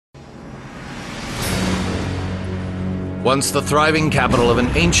Once the thriving capital of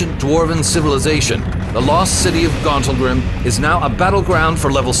an ancient dwarven civilization, the lost city of Gauntlgrym is now a battleground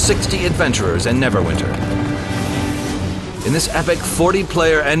for level 60 adventurers in Neverwinter. In this epic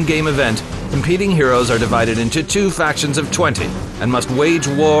 40-player endgame event, competing heroes are divided into 2 factions of 20 and must wage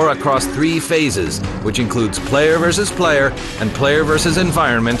war across 3 phases, which includes player versus player and player versus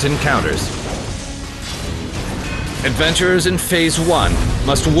environment encounters. Adventurers in Phase 1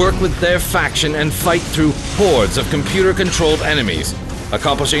 must work with their faction and fight through hordes of computer-controlled enemies,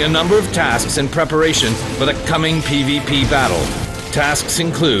 accomplishing a number of tasks in preparation for the coming PvP battle. Tasks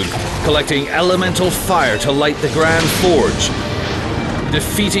include collecting elemental fire to light the Grand Forge,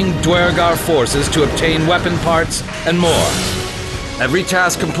 defeating Dwergar forces to obtain weapon parts, and more. Every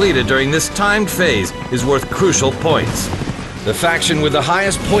task completed during this timed phase is worth crucial points. The faction with the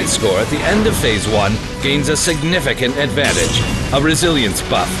highest point score at the end of Phase 1 gains a significant advantage, a resilience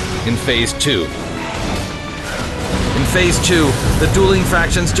buff in Phase 2. In Phase 2, the dueling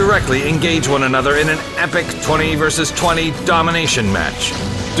factions directly engage one another in an epic 20 versus 20 domination match.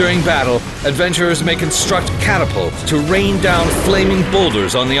 During battle, adventurers may construct catapults to rain down flaming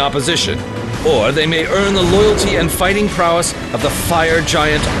boulders on the opposition, or they may earn the loyalty and fighting prowess of the fire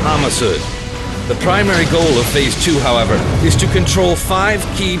giant Amasud. The primary goal of Phase 2, however, is to control 5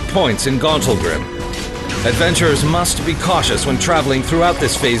 key points in Gauntlgrym. Adventurers must be cautious when traveling throughout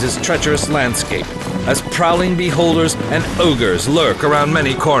this phase's treacherous landscape, as prowling beholders and ogres lurk around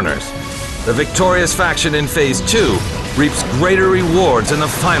many corners. The victorious faction in Phase 2 reaps greater rewards in the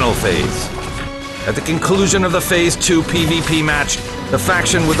final phase. At the conclusion of the Phase 2 PvP match, the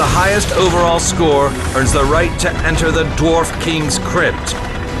faction with the highest overall score earns the right to enter the Dwarf King's Crypt,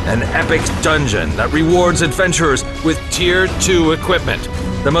 an epic dungeon that rewards adventurers with Tier 2 equipment,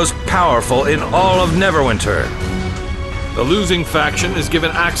 the most powerful in all of Neverwinter. The losing faction is given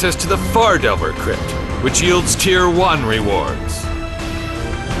access to the Fardelver Crypt, which yields Tier 1 rewards.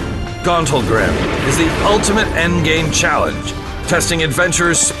 Gauntlgrym is the ultimate endgame challenge, testing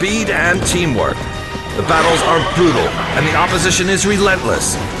adventurers' speed and teamwork. The battles are brutal, and the opposition is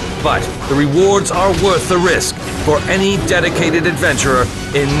relentless, but the rewards are worth the risk for any dedicated adventurer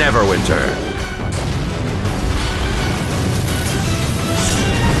in Neverwinter.